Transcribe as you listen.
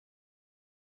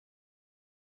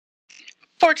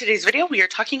For today's video, we are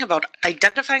talking about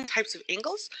identifying types of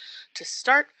angles to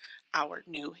start our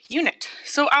new unit.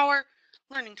 So our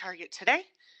learning target today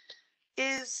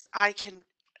is I can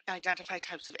identify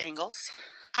types of angles.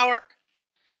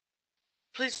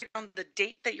 Please write down the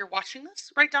date that you're watching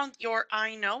this. Write down your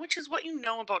I know, which is what you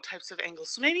know about types of angles.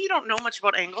 So maybe you don't know much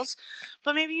about angles,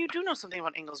 but maybe you do know something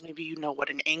about angles. Maybe you know what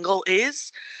an angle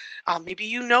is. Maybe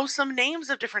you know some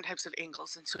names of different types of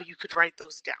angles, and so you could write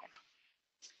those down.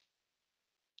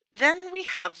 Then we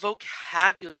have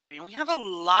vocabulary. We have a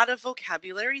lot of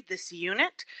vocabulary this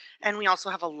unit, and we also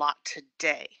have a lot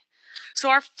today. So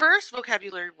our first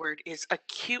vocabulary word is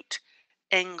acute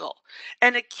angle.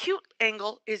 An acute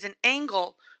angle is an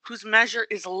angle whose measure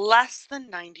is less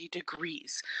than 90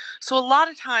 degrees. So a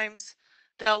lot of times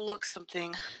they'll look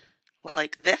something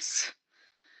like this.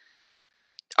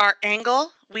 Our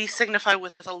angle, we signify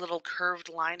with a little curved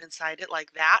line inside it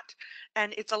like that,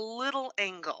 and it's a little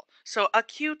angle. So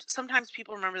acute, sometimes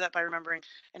people remember that by remembering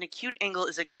an acute angle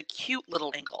is a cute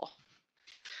little angle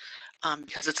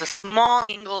because it's a small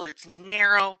angle, it's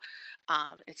narrow,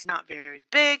 it's not very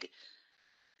big,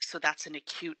 so that's an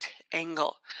acute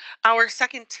angle. Our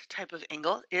second type of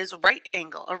angle is right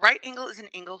angle. A right angle is an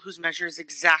angle whose measure is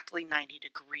exactly 90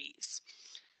 degrees.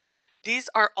 These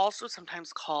are also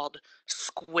sometimes called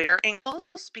square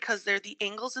angles because they're the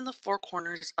angles in the four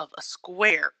corners of a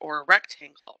square or a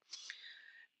rectangle.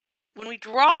 When we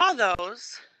draw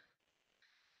those,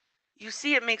 you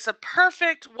see it makes a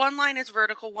perfect, one line is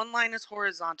vertical, one line is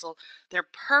horizontal. They're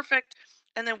perfect.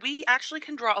 And then we actually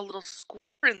can draw a little square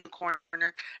in the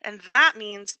corner, and that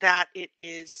means that it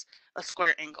is a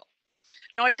square angle.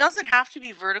 Now, it doesn't have to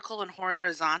be vertical and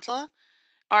horizontal.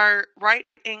 Our right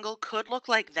angle could look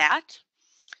like that.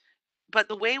 But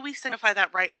the way we signify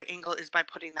that right angle is by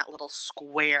putting that little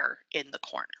square in the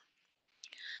corner.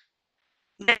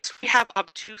 Next, we have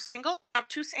obtuse angle.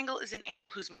 Obtuse angle is an angle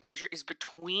whose measure is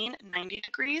between 90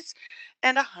 degrees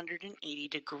and 180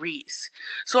 degrees.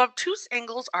 So obtuse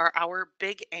angles are our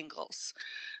big angles.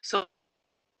 So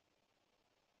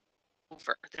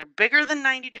they're bigger than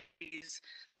 90 degrees.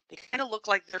 They kind of look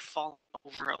like they're falling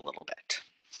over a little bit.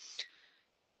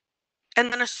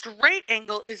 And then a straight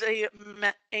angle is a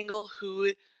angle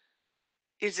who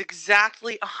is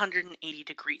exactly 180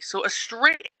 degrees. So a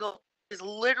straight angle is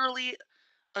literally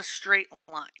a straight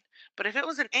line. But if it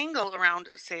was an angle around,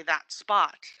 say, that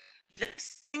spot,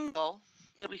 this angle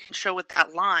that we can show with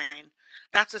that line,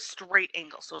 that's a straight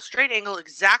angle. So a straight angle,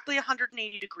 exactly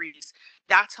 180 degrees,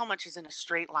 that's how much is in a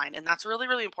straight line. And that's really,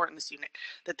 really important in this unit,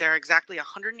 that they're exactly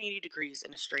 180 degrees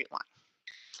in a straight line.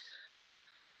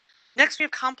 Next, we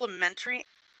have complementary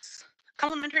angles.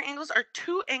 Complementary angles are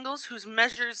two angles whose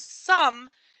measures sum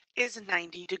is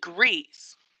 90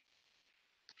 degrees.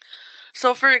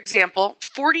 So for example,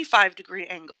 45-degree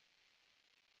angle.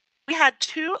 We had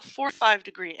two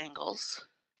 45-degree angles.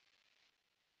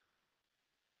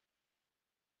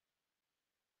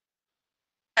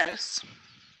 Yes.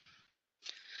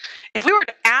 If we were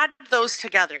to add those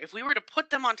together, if we were to put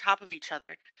them on top of each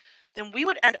other, then we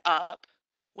would end up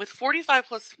with 45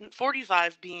 plus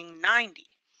 45 being 90.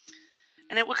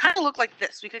 And it would kind of look like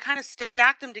this. We could kind of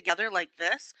stack them together like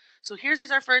this. So here's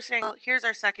our first angle, here's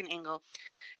our second angle.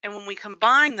 And when we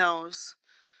combine those,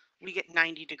 we get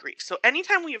 90 degrees. So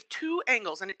anytime we have two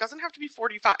angles, and it doesn't have to be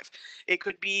 45, it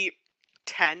could be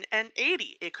 10 and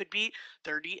 80, it could be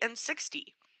 30 and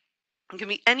 60. It can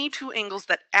be any two angles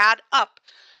that add up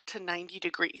to 90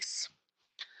 degrees.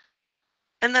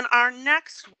 And then our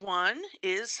next one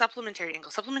is supplementary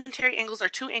angles. Supplementary angles are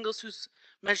two angles whose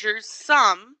measures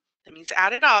sum, that means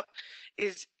added up,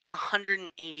 is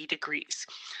 180 degrees.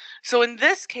 So in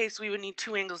this case, we would need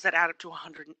two angles that add up to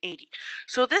 180.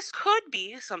 So this could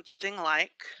be something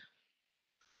like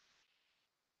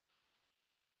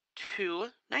two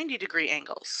 90-degree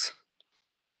angles.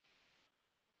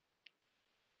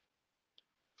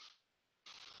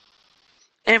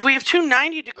 And if we have two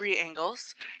 90-degree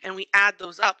angles and we add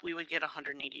those up, we would get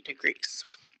 180 degrees.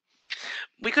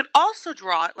 We could also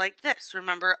draw it like this.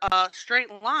 Remember, a straight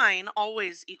line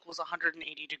always equals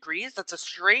 180 degrees. That's a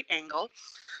straight angle.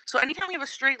 So anytime we have a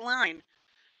straight line,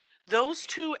 those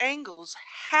two angles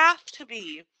have to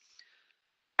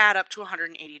add up to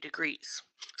 180 degrees.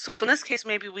 So in this case,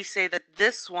 maybe we say that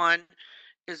this one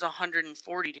is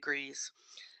 140 degrees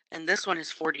and this one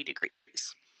is 40 degrees.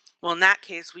 Well, in that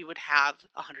case, we would have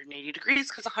 180 degrees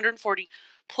because 140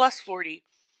 plus 40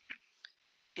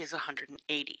 is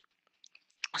 180.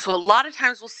 So a lot of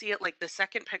times we'll see it like the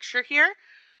second picture here,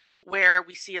 where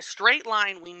we see a straight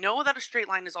line. We know that a straight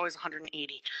line is always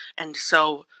 180. And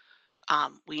so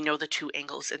we know the two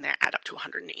angles in there add up to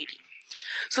 180.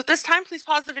 So at this time, please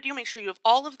pause the video, make sure you have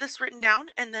all of this written down,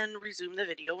 and then resume the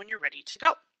video when you're ready to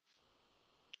go.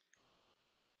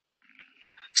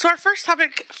 So our first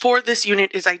topic for this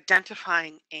unit is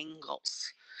identifying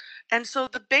angles. And so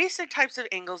the basic types of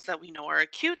angles that we know are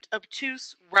acute,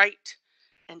 obtuse, right,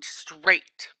 and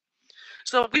straight.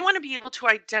 So we want to be able to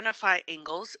identify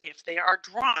angles if they are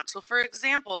drawn. So for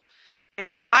example, if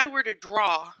I were to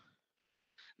draw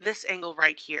this angle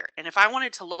right here, and if I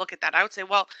wanted to look at that, I would say,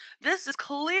 well, this is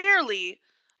clearly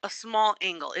a small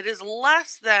angle. It is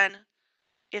less than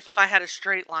if I had a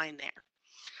straight line there.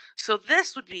 So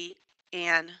this would be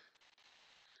an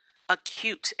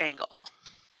acute angle.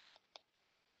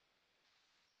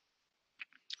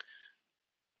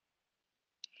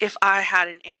 If I had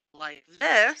an angle like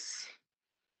this,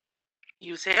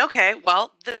 you say, okay,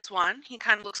 well, this one, he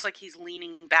kind of looks like he's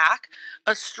leaning back.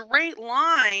 A straight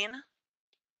line,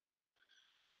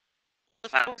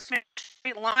 if I was make a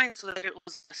straight line so that it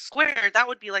was a square, that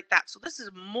would be like that. So this is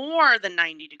more than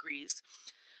 90 degrees.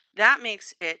 That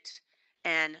makes it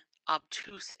an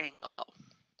obtuse angle.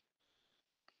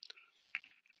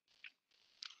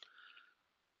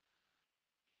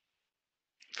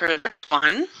 For this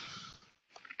one,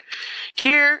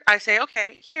 here I say,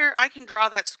 okay, here I can draw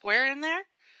that square in there.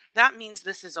 That means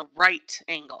this is a right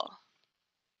angle.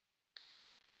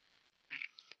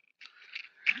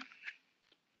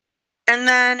 And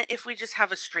then if we just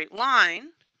have a straight line,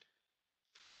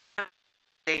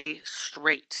 a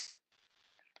straight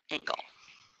angle.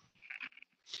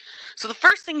 So the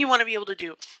first thing you want to be able to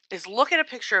do is look at a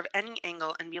picture of any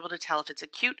angle and be able to tell if it's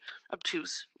acute,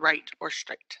 obtuse, right, or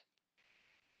straight.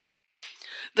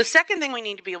 The second thing we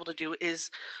need to be able to do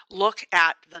is look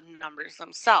at the numbers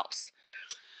themselves.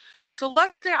 So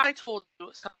let's say I told you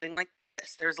something like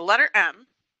this. There's a letter M,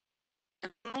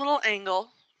 and a little angle,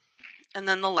 and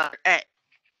then the letter A.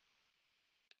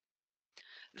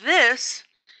 This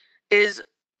is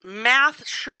math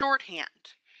shorthand.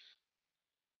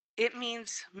 It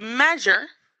means measure.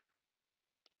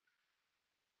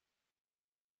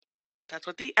 That's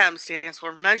what the M stands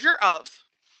for, measure of.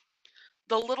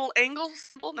 The little angle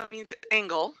symbol, that means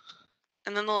angle,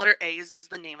 and then the letter A is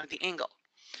the name of the angle.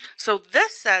 So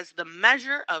this says the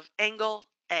measure of angle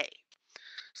A.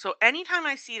 So anytime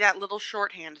I see that little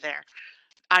shorthand there,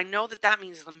 I know that that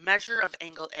means the measure of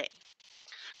angle A.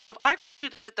 If I do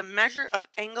that the measure of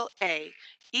angle A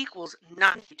equals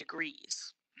 90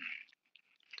 degrees,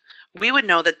 we would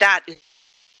know that that is.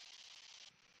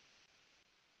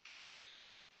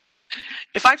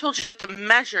 If I told you the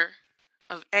measure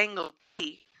of angle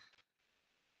B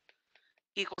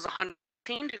equals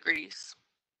 110 degrees,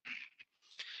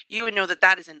 you would know that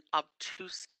that is an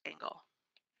obtuse angle.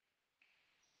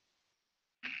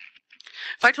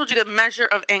 If I told you the measure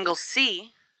of angle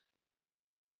C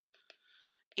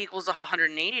equals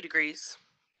 180 degrees,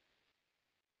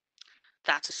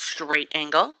 that's a straight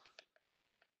angle.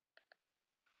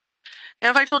 And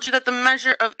if I told you that the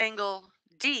measure of angle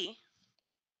D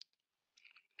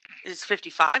is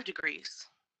 55 degrees,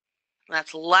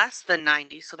 that's less than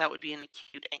 90, so that would be an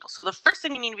acute angle. So the first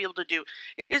thing you need to be able to do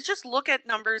is just look at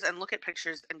numbers and look at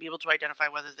pictures and be able to identify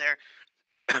whether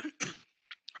they're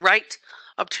right,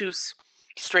 obtuse,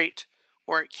 straight,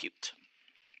 or acute.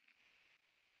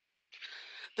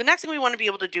 The next thing we want to be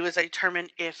able to do is determine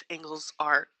if angles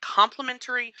are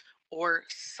complementary or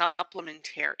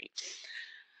supplementary.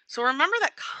 So remember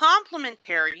that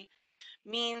complementary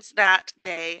means that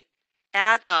they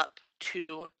add up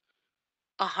to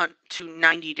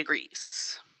 90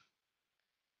 degrees.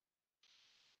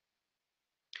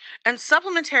 And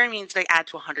supplementary means they add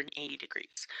to 180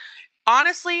 degrees.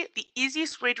 Honestly, the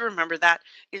easiest way to remember that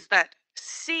is that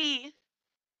C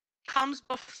comes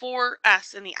before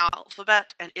S in the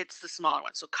alphabet, and it's the smaller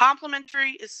one. So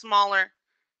complementary is smaller,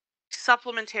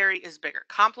 supplementary is bigger.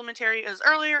 Complementary is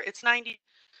earlier, it's 90.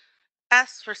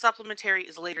 S for supplementary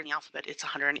is later in the alphabet, it's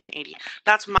 180.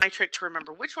 That's my trick to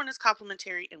remember which one is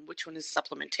complementary and which one is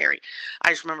supplementary. I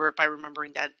just remember it by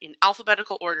remembering that in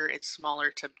alphabetical order, it's smaller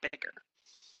to bigger.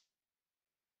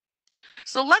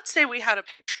 So let's say we had a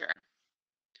picture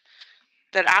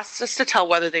that asked us to tell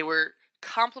whether they were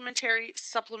complementary,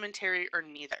 supplementary, or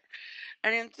neither.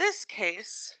 And in this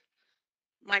case,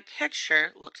 my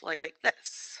picture looked like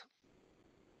this.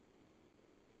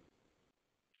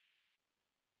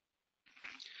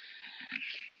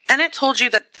 And it told you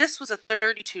that this was a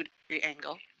 32-degree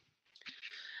angle,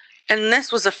 and this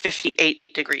was a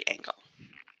 58-degree angle.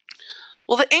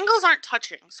 Well, the angles aren't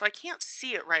touching, so I can't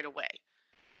see it right away.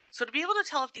 So to be able to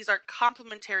tell if these are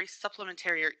complementary,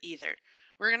 supplementary, or either,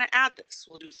 we're going to add this.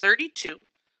 We'll do 32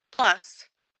 plus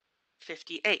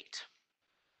 58.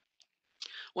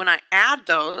 When I add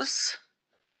those,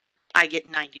 I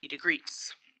get 90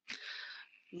 degrees.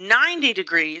 90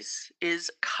 degrees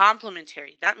is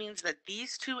complementary. That means that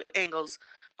these two angles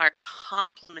are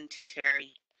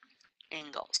complementary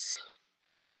angles.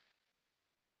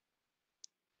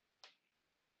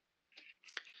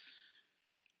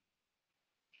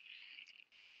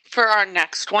 For our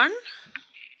next one,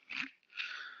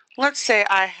 let's say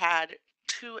I had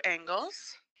two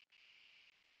angles,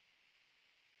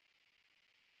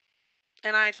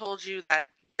 and I told you that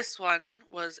this one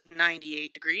was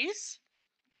 98 degrees,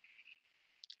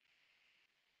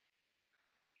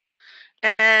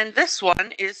 and this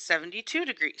one is 72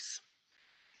 degrees.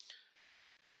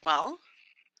 Well,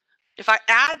 if I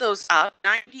add those up,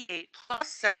 98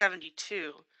 plus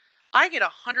 72, I get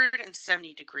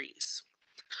 170 degrees.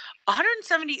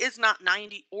 170 is not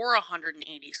 90 or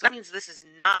 180, so that means this is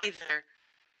neither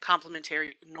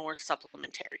complementary nor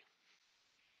supplementary.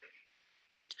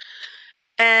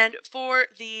 And for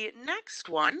the next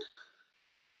one,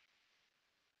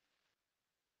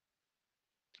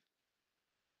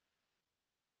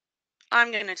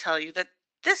 I'm going to tell you that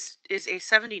this is a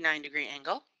 79-degree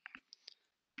angle,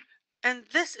 and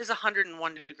this is a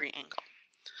 101-degree angle.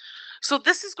 So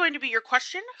this is going to be your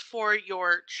question for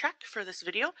your check for this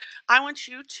video. I want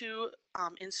you to,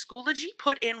 in Schoology,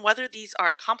 put in whether these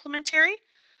are complementary,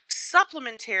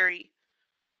 supplementary,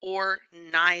 or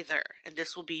neither. And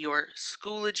this will be your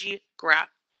Schoology graph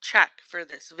check for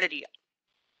this video.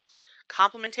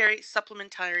 Complementary,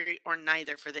 supplementary, or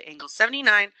neither for the angle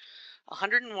 79,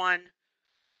 101,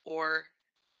 or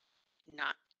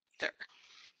neither.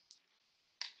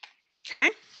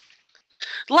 Okay.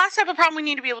 The last type of problem we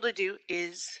need to be able to do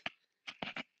is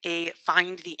a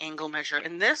find the angle measure.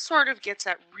 And this sort of gets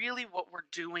at really what we're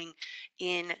doing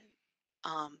in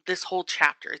this whole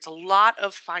chapter. It's a lot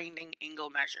of finding angle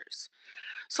measures.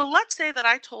 So let's say that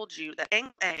I told you that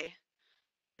angle A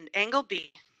and angle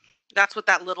B, that's what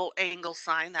that little angle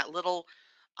sign, that little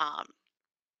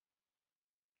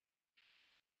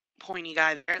pointy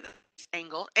guy there, this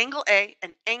angle A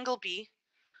and angle B,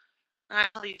 and I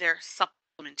tell you they're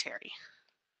supplementary.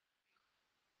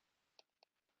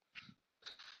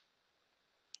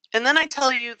 And then I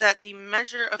tell you that the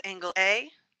measure of angle A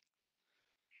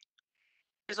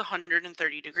is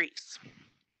 130 degrees.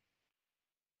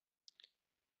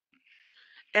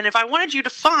 And if I wanted you to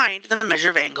find the measure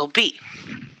of angle B,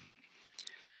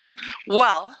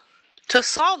 well, to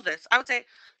solve this, I would say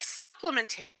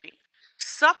supplementary.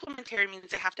 Supplementary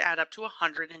means they have to add up to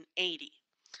 180.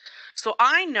 So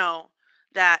I know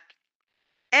that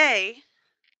A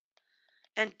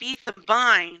and B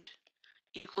combined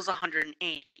equals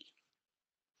 180.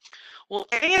 Well,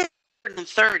 A is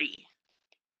 130.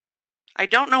 I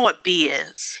don't know what B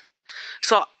is.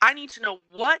 So I need to know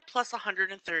what plus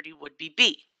 130 would be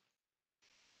B.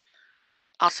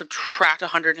 I'll subtract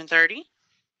 130.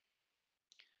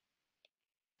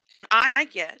 I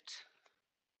get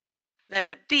that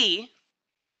B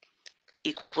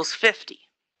equals 50.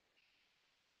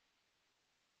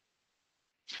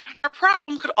 Our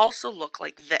problem could also look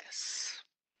like this.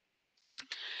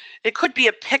 It could be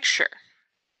a picture.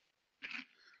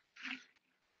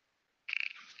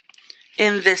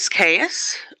 In this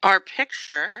case, our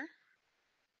picture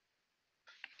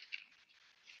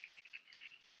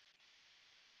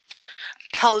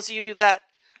tells you that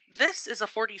this is a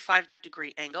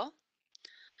 45-degree angle,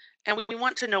 and we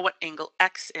want to know what angle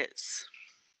X is.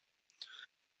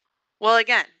 Well,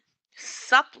 again,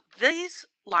 these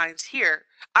lines here,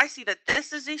 I see that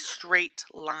this is a straight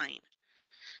line.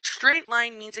 Straight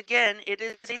line means, again, it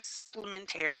is a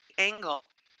supplementary angle.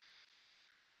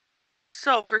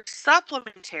 So for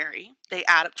supplementary, they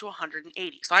add up to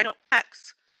 180. So I know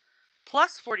X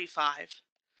plus 45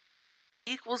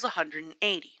 equals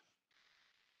 180.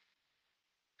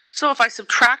 So if I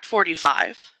subtract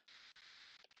 45,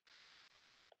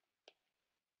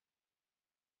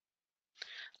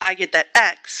 I get that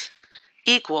X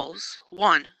equals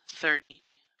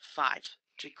 135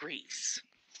 degrees.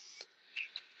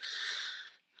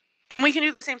 And we can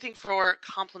do the same thing for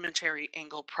complementary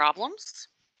angle problems.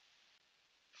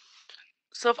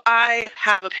 So if I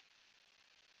have a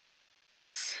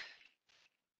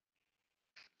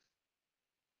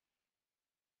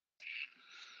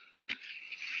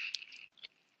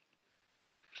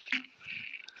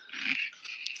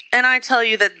and I tell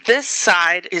you that this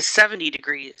side is 70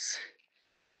 degrees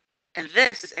and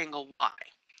this is angle Y.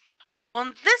 Well,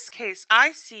 in this case,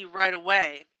 I see right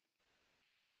away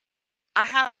I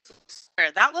have a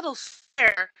square. That little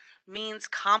square means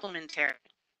complementary.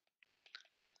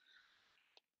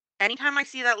 Anytime I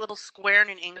see that little square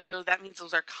and an angle, that means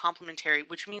those are complementary,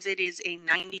 which means it is a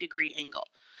 90-degree angle.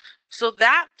 So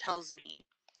that tells me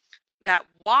that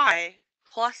y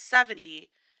plus 70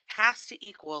 has to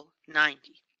equal 90.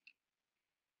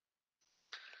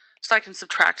 So I can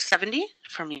subtract 70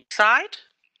 from each side,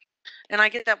 and I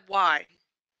get that y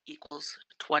equals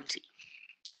 20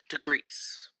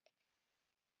 degrees.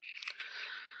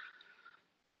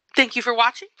 Thank you for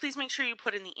watching. Please make sure you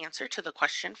put in the answer to the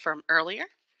question from earlier.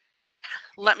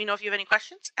 Let me know if you have any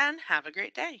questions, and have a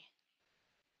great day.